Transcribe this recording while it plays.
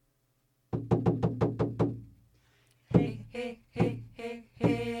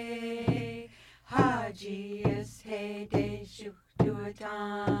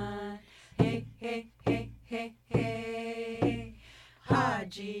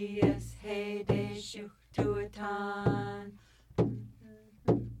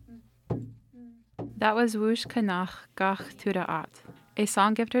That was Woosh Kanach Gach Tudaat, a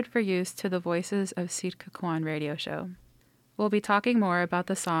song gifted for use to the Voices of Séet Kwáan radio show. We'll be talking more about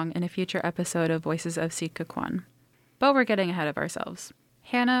the song in a future episode of Voices of Séet Kwáan. But we're getting ahead of ourselves.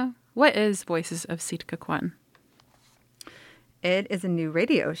 Hannah, what is Voices of Séet Kwáan? It is a new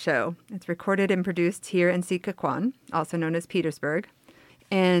radio show. It's recorded and produced here in Séet Kwáan, also known as Petersburg.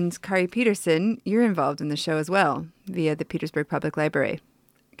 And Kari Peterson, you're involved in the show as well, via the Petersburg Public Library.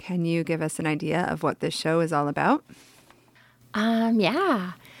 Can you give us an idea of what this show is all about?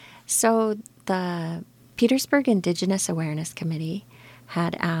 Yeah. So the Petersburg Indigenous Awareness Committee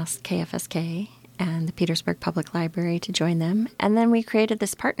had asked KFSK and the Petersburg Public Library to join them. And then we created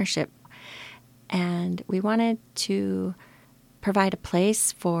this partnership. And we wanted to provide a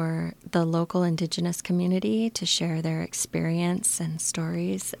place for the local Indigenous community to share their experience and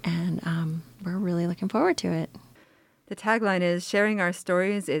stories. And we're really looking forward to it. The tagline is, sharing our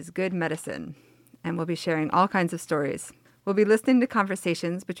stories is good medicine. And we'll be sharing all kinds of stories. We'll be listening to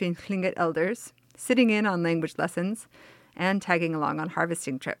conversations between Tlingit elders, sitting in on language lessons, and tagging along on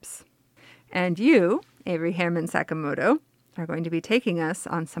harvesting trips. And you, Avery Herman Sakamoto, are going to be taking us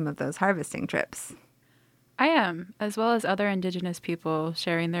on some of those harvesting trips. I am, as well as other Indigenous people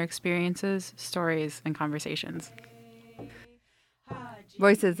sharing their experiences, stories, and conversations.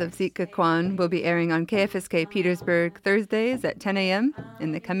 Voices of Séet Kwáan will be airing on KFSK Petersburg Thursdays at 10 a.m.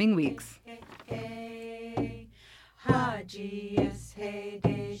 in the coming weeks.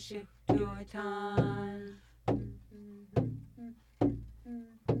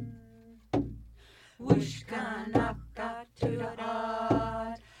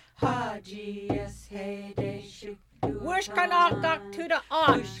 Wishkanakak to the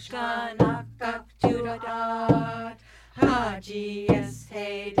art. Wishkanakak to the art. Haji yes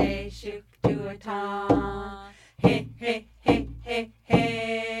hey day shuk to a ta. Hey hey